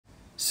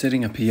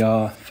Setting a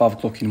PR 5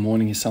 o'clock in the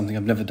morning is something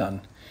I've never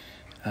done.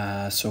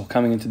 So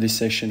coming into this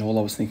session, all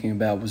I was thinking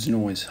about was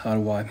noise. How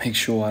do I make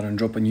sure I don't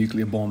drop a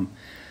nuclear bomb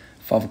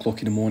 5 o'clock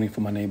in the morning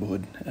for my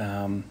neighborhood?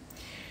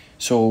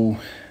 So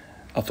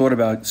I thought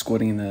about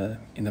squatting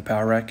in the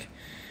power rack.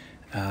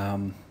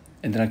 And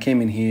then I came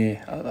in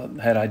here,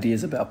 I had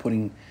ideas about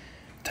putting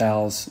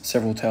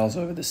several towels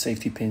over the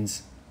safety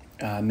pins,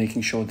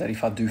 making sure that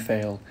if I do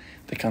fail,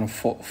 they kind of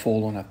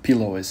fall on a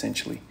pillow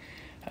essentially.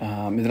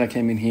 And then I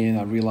came in here and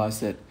I realized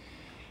that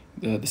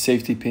the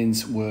safety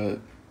pins were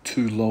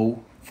too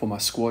low for my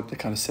squat. They're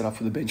kind of set up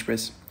for the bench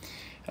press.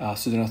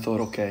 So then I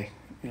thought, okay,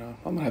 I'm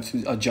gonna have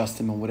to adjust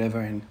them or whatever.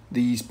 And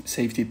these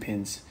safety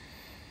pins,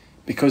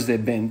 because they're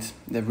bent,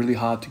 they're really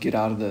hard to get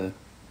out of the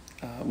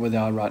where they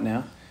are right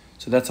now.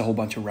 So that's a whole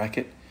bunch of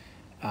racket.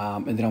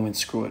 And then I went,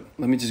 screw it.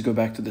 Let me just go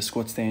back to the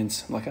squat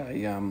stance like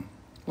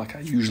I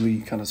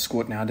usually kind of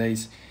squat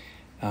nowadays.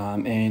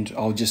 And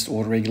I'll just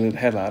auto-regulate the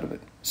hell out of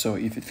it. So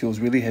if it feels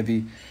really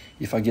heavy,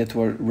 if I get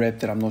to a rep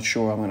that I'm not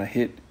sure I'm going to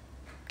hit,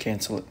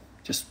 cancel it.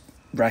 Just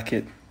rack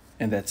it,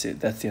 and that's it.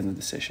 That's the end of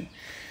the session.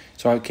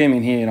 So I came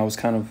in here and I was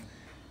kind of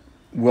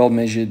well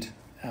measured.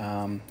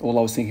 All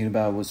I was thinking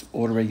about was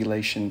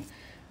auto-regulation.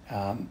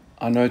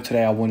 I know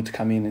today I wanted to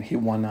come in and hit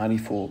 190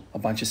 for a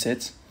bunch of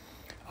sets.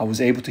 I was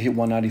able to hit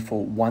 190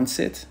 for one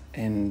set,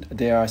 and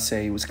dare I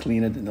say it was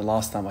cleaner than the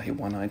last time I hit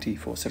 190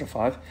 for a set of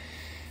 5.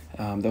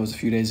 That was a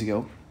few days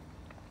ago.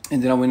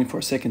 And then I went in for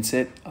a second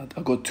set.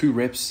 I got 2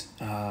 reps.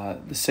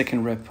 The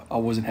second rep I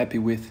wasn't happy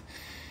with.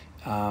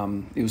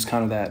 It was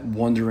kind of that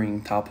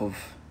wandering type of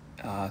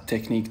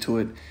technique to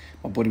it.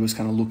 My body was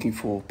kind of looking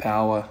for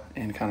power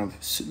and kind of,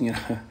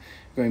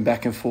 going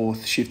back and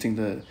forth, shifting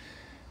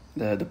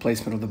the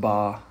placement of the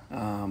bar.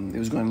 It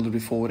was going a little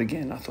bit forward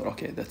again. I thought,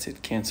 okay, that's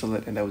it, cancel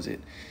it, and that was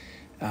it.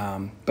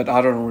 But I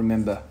don't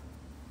remember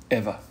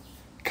ever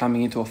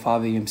coming into a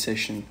 5 a.m.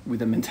 session with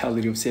the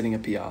mentality of setting a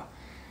PR.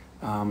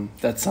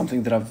 That's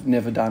something that I've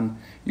never done.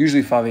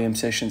 Usually 5 a.m.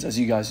 sessions, as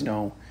you guys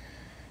know,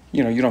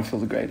 you don't feel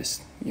the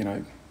greatest.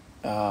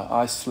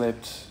 I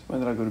slept, when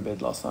did I go to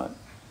bed last night?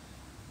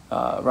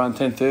 Around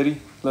 10:30,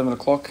 11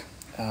 o'clock.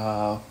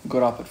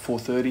 Got up at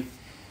 4:30,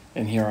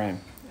 and here I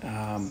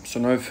am.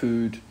 So no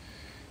food,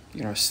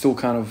 still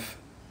kind of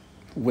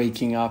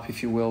waking up,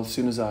 if you will. As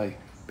soon as I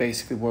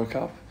basically woke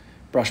up,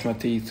 brushed my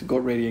teeth,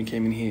 got ready, and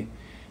came in here.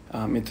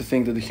 And to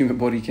think that the human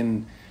body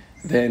can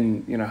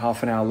then,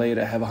 half an hour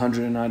later have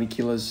 190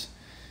 kilos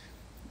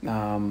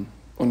on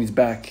his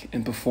back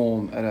and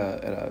perform at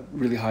a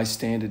really high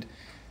standard,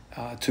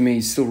 to me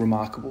is still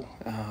remarkable.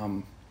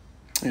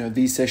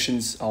 These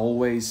sessions, I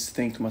always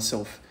think to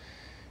myself,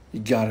 you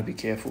gotta be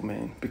careful,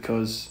 man,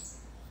 because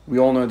we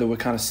all know that we're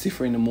kind of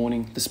stiffer in the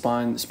morning. The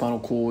spinal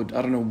cord,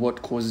 I don't know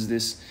what causes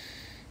this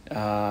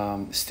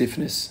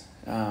stiffness.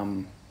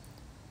 I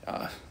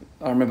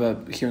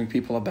remember hearing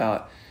people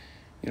about,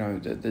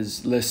 that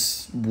there's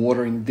less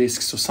water in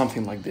discs or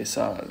something like this.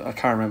 I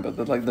can't remember,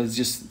 but like there's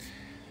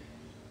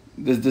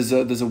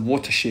a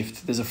water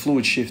shift, there's a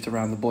fluid shift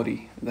around the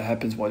body that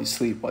happens while you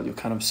sleep, while you're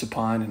kind of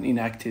supine and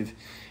inactive.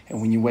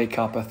 And when you wake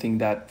up, I think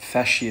that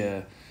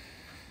fascia,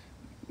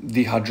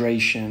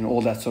 dehydration,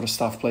 all that sort of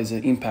stuff plays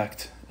an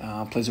impact,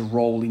 plays a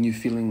role in you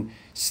feeling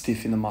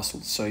stiff in the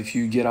muscles. So if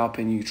you get up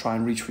and you try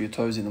and reach for your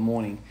toes in the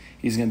morning,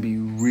 it's going to be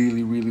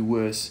really, really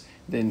worse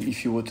than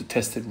if you were to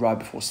test it right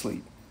before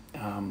sleep.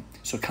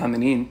 So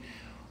coming in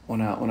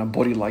on a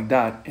body like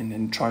that and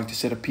then trying to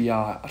set a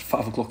PR at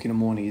 5 o'clock in the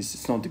morning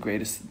it's not the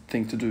greatest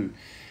thing to do.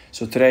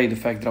 So today, the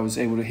fact that I was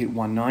able to hit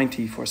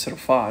 190 for a set of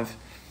 5,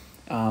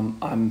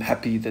 I'm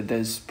happy that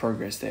there's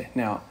progress there.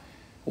 Now,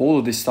 all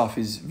of this stuff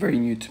is very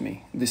new to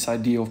me. This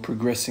idea of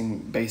progressing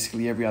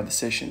basically every other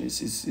session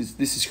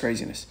is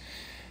craziness.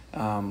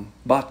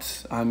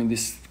 But I'm in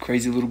this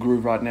crazy little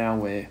groove right now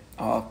where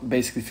I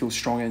basically feel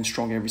stronger and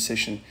stronger every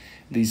session.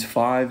 These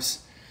 5s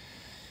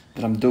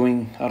that I'm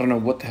doing, I don't know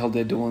what the hell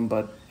they're doing,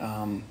 but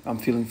I'm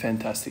feeling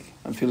fantastic.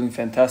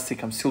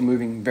 I'm still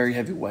moving very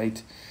heavy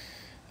weight.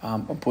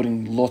 I'm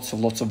putting lots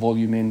of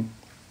volume in,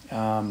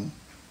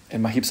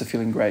 and my hips are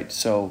feeling great.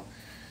 So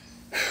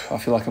I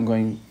feel like I'm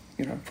going,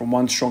 from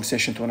one strong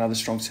session to another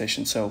strong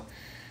session. So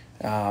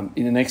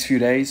in the next few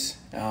days,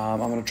 I'm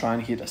going to try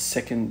and hit a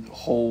second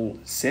whole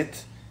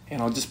set, and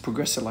I'll just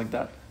progress it like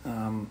that.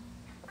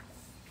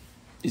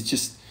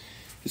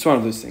 It's one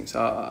of those things.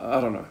 I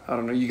don't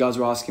know. You guys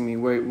were asking me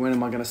when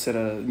am I going to set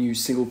a new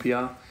single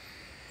PR?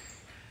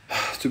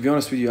 To be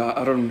honest with you,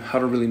 I don't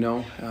really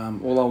know.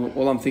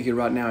 All I'm thinking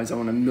right now is I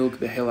want to milk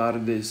the hell out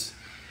of this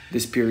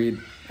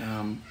period,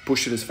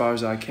 push it as far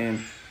as I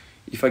can.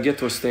 If I get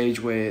to a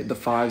stage where the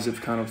 5s have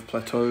kind of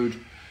plateaued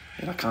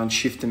and I can't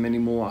shift them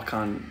anymore, I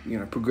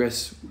can't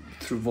progress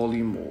through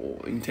volume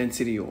or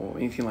intensity or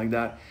anything like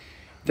that,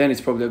 then it's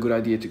probably a good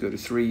idea to go to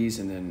 3s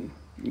and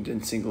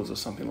then singles or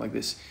something like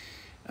this.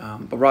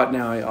 But right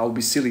now, I'll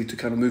be silly to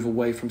kind of move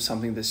away from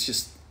something that's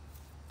just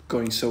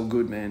going so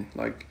good, man.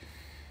 Like,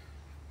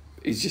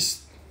 it's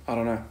just, I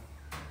don't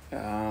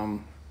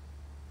know.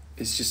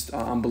 It's just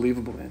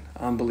unbelievable, man.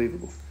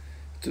 Unbelievable.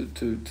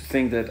 To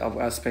think that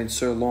I spent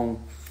so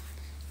long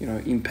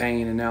in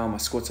pain, and now my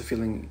squats are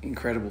feeling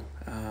incredible.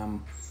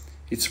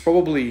 There's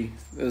probably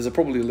a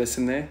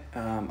lesson there.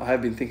 I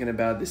have been thinking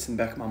about this in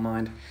the back of my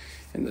mind,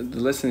 and the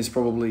lesson is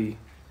probably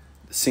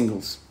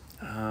singles.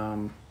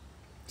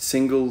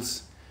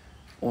 Singles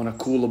on a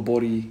cooler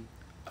body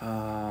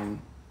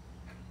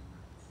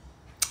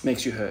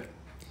makes you hurt.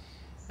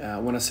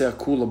 When I say a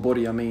cooler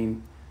body, I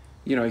mean,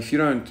 if you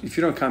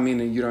don't come in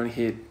and you don't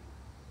hit,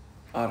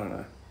 I don't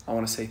know, I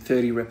want to say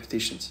 30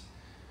 repetitions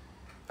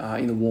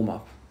in the warm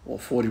up, or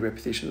 40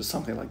 repetitions or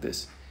something like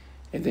this,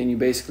 and then you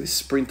basically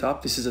sprint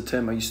up. This is a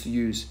term I used to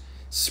use: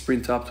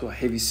 sprint up to a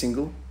heavy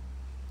single,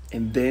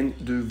 and then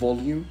do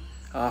volume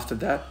after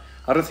that.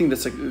 I don't think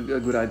that's a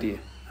good idea.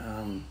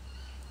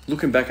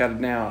 Looking back at it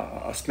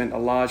now, I spent a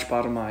large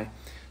part of my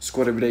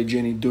squat everyday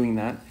journey doing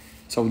that.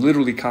 So I would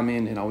literally come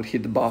in and I would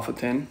hit the bar for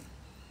 10,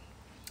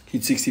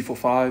 hit 60 for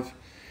 5,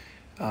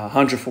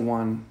 100 for 1,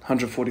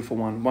 140 for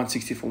 1,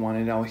 160 for 1,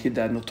 and I would hit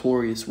that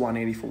notorious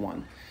 180 for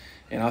 1.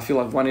 And I feel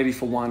like 180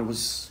 for 1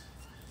 was,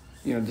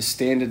 the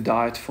standard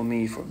diet for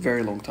me for a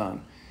very long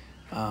time.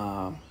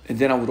 And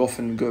then I would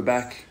often go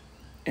back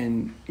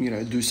and,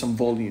 do some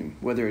volume,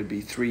 whether it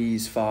be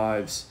 3s,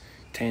 5s,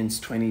 10s,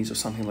 20s, or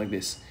something like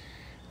this.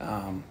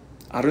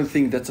 I don't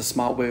think that's a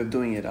smart way of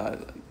doing it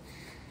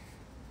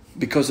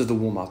because of the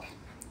warm-up.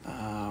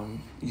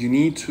 You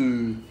need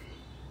to,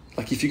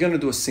 if you're going to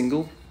do a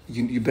single,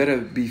 you better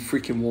be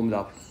freaking warmed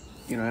up.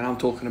 And I'm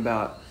talking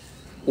about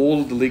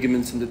all of the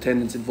ligaments and the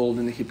tendons involved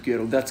in the hip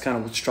girdle. That's kind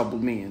of what's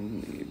troubled me,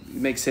 and it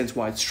makes sense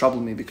why it's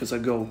troubled me, because I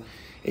go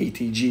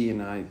ATG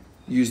and I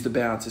use the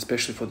bounce,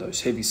 especially for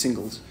those heavy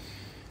singles,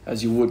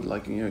 as you would,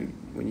 when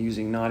you're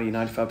using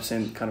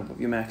 90-95% kind of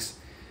your max.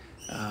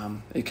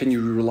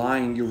 You're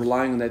relying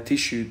on that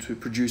tissue to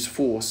produce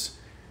force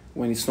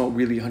when it's not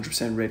really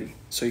 100% ready.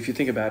 So if you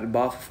think about it,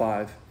 bar for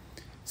 5,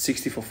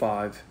 60 for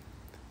 5,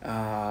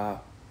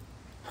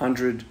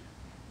 100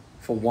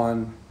 for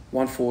 1,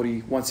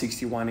 140,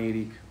 160,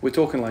 180. We're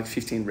talking like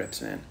 15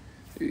 reps, man.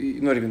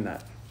 Not even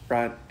that,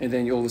 right? And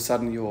then all of a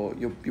sudden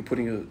you're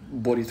putting your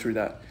body through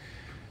that.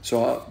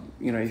 So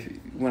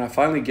when I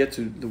finally get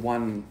to the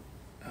one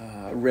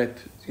rep,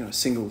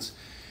 singles,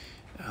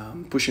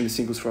 pushing the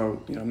singles for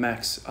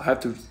max, I have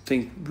to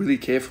think really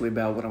carefully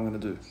about what I'm going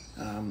to do.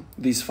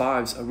 These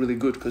 5s are really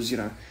good because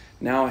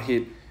now I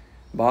hit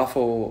bar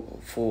for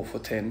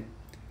 10,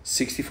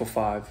 60 for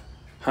 5,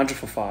 100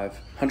 for 5,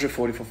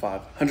 140 for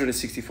 5,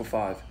 160 for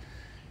 5.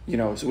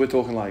 So we're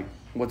talking like,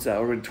 what's that,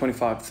 already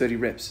 25, 30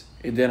 reps.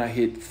 And then I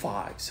hit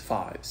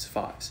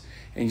 5s.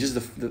 And just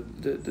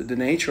the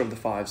nature of the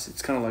 5s,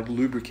 it's kind of like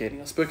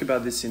lubricating. I spoke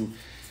about this in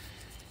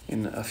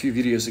a few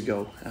videos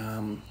ago.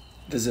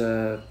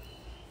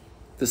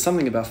 There's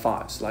something about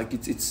 5s, like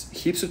it's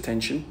heaps of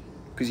tension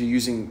because you're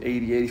using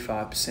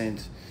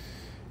 80-85%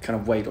 kind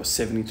of weight, or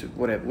 70 to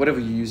whatever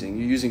you're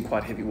using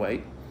quite heavy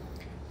weight.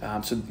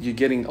 So you're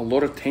getting a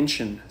lot of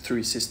tension through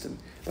your system,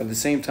 but at the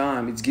same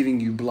time, it's giving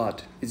you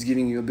blood. It's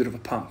giving you a bit of a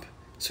pump.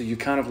 So you're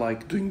kind of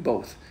like doing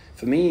both.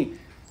 For me,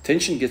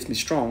 tension gets me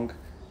strong,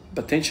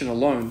 but tension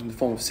alone in the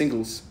form of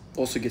singles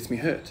also gets me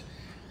hurt.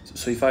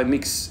 So if I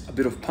mix a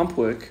bit of pump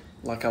work,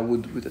 like I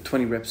would with a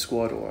 20 rep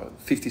squat or a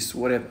 50,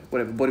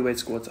 whatever bodyweight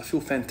squats, I feel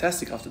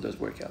fantastic after those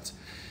workouts.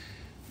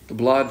 The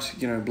blood,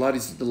 blood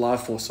is the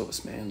life force of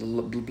us, man. The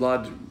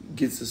blood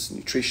gives us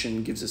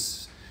nutrition,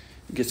 gets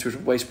rid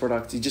of waste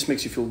products. It just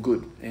makes you feel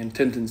good. And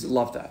tendons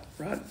love that,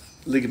 right?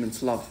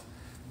 Ligaments love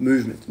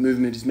movement.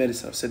 Movement is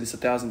medicine. I've said this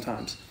 1,000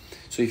 times.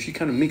 So if you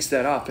kind of mix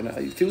that up, and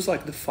it feels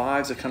like the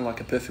 5s are kind of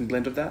like a perfect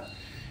blend of that,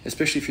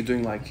 especially if you're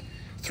doing like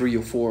 3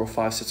 or 4 or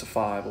 5 sets of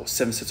 5 or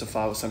 7 sets of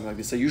 5 or something like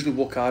this. I usually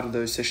walk out of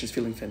those sessions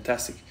feeling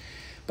fantastic.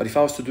 But if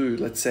I was to do,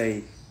 let's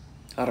say,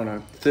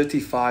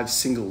 35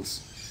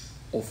 singles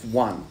of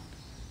 1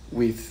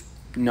 with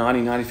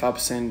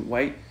 90-95%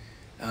 weight,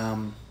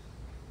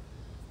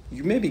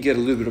 you maybe get a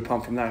little bit of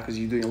pump from that because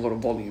you're doing a lot of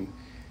volume.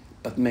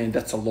 But man,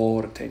 that's a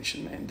lot of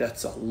tension, man.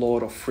 That's a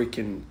lot of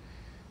freaking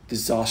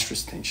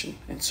disastrous tension.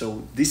 And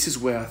so this is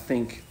where I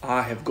think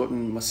I have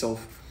gotten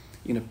myself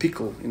in a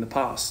pickle in the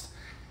past,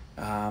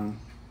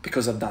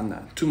 because I've done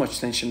that. Too much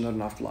tension, not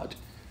enough blood.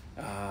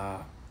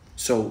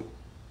 So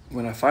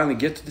when I finally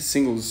get to the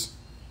singles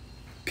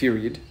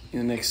period in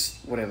the next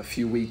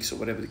few weeks or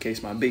whatever the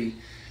case might be,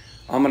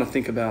 I'm going to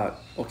think about,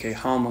 okay,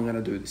 how am I going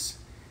to do this?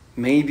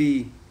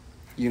 Maybe,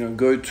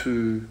 go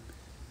to,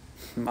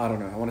 I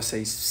want to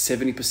say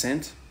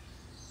 70%,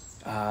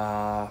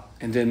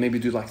 and then maybe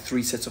do like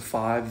 3 sets of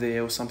 5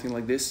 there or something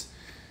like this.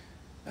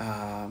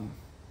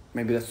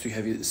 Maybe that's too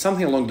heavy.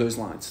 Something along those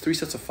lines. 3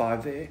 sets of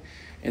 5 there,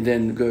 and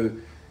then go,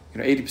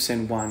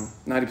 80% 1,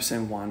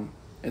 90% 1,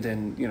 and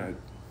then 100%,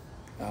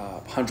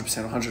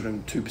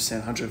 102%,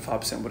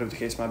 105%, whatever the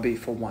case might be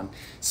for 1.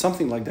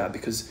 Something like that,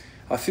 because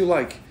I feel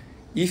like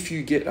if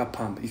you get a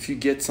pump, if you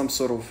get some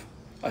sort of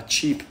a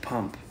cheap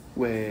pump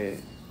where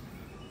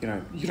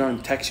you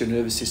don't tax your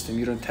nervous system,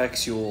 you don't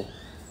tax your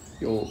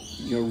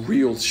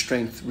real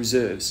strength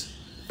reserves,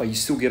 but you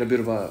still get a bit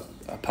of a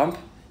pump,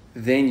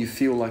 then you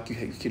feel like you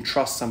can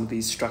trust some of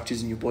these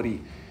structures in your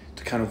body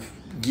to kind of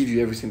give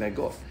you everything they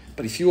got.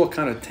 But if you are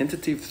kind of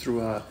tentative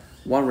through a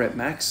 1 rep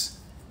max,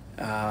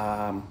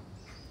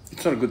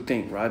 it's not a good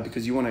thing, right?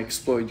 Because you want to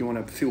explode, you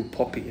want to feel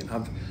poppy. And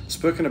I've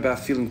spoken about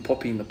feeling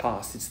poppy in the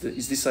past.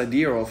 It's this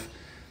idea of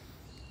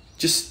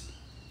just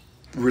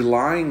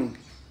relying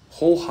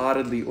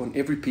wholeheartedly on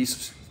every piece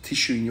of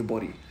tissue in your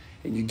body.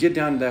 And you get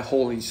down that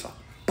hole and you just like,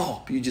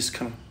 pop, you just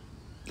kind of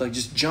like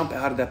just jump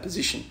out of that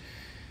position.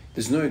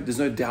 There's no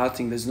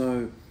doubting, there's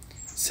no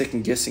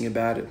second guessing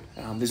about it.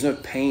 There's no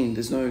pain,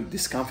 there's no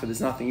discomfort, there's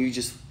nothing. You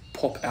just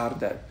pop out of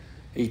that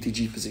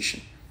ATG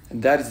position.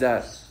 And that is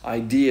that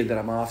idea that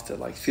I'm after,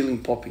 like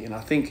feeling poppy. And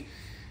I think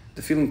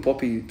the feeling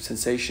poppy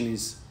sensation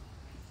is,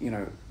 you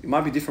know, it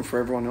might be different for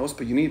everyone else,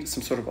 but you need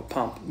some sort of a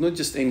pump, not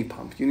just any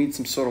pump. You need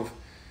some sort of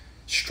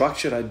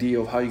structured idea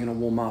of how you're going to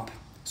warm up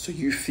so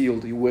you feel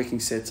that your working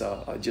sets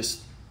are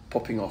just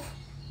popping off,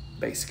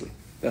 basically.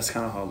 That's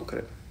kind of how I look at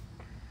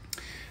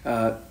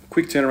it.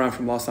 Quick turnaround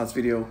from last night's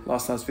video.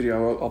 Last night's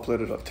video I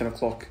uploaded at 10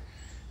 o'clock.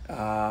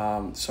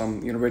 So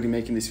I'm already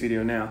making this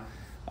video now.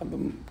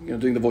 I'm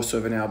doing the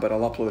voiceover now, but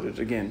I'll upload it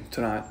again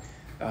tonight.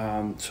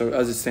 So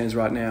as it stands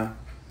right now,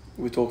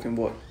 we're talking,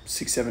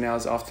 6-7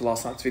 hours after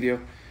last night's video,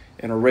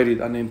 and already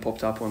a name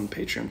popped up on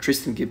Patreon.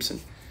 Tristan Gibson.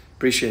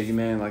 Appreciate you,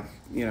 man. Like,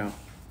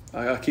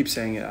 I keep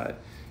saying it.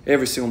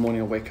 Every single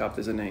morning I wake up,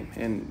 there's a name,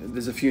 and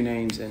there's a few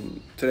names,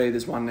 and today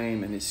there's one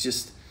name, and it's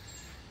just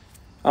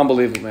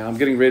unbelievable, man. I'm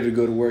getting ready to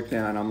go to work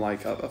now, and I'm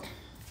like, I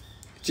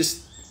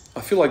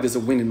feel like there's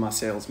a wind in my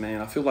sails,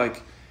 man. I feel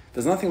like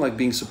there's nothing like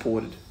being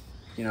supported.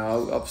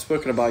 I've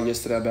spoken about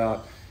yesterday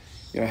about,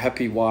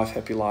 happy wife,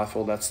 happy life,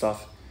 all that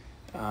stuff.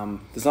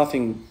 There's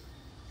nothing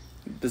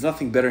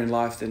better in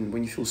life than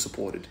when you feel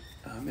supported.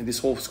 And this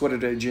whole squat a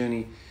day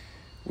journey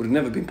would have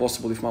never been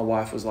possible if my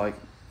wife was like,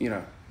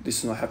 this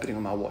is not happening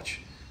on my watch.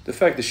 The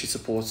fact that she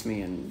supports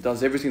me and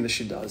does everything that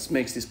she does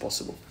makes this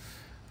possible.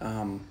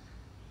 In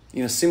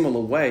a similar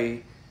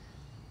way,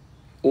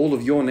 all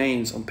of your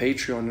names on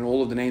Patreon and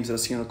all of the names that I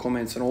see in the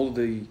comments and all of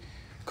the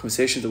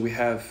conversations that we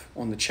have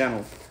on the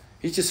channel,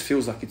 it just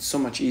feels like it's so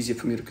much easier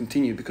for me to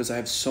continue because I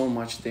have so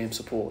much damn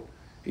support.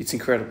 It's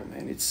incredible,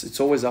 man. It's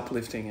always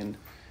uplifting, and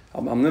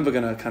I'm never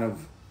going to kind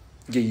of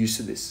get used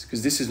to this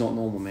because this is not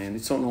normal, man.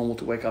 It's not normal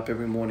to wake up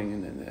every morning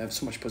and have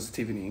so much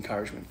positivity and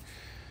encouragement.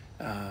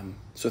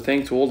 So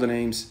thanks to all the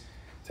names.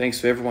 Thanks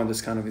to everyone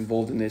that's kind of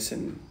involved in this,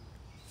 and,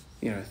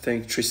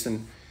 thank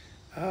Tristan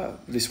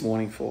this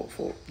morning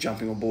for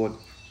jumping on board.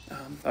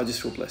 I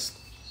just feel blessed.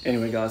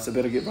 Anyway, guys, I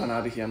better run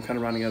out of here. I'm kind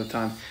of running out of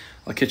time.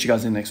 I'll catch you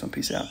guys in the next one.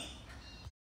 Peace out.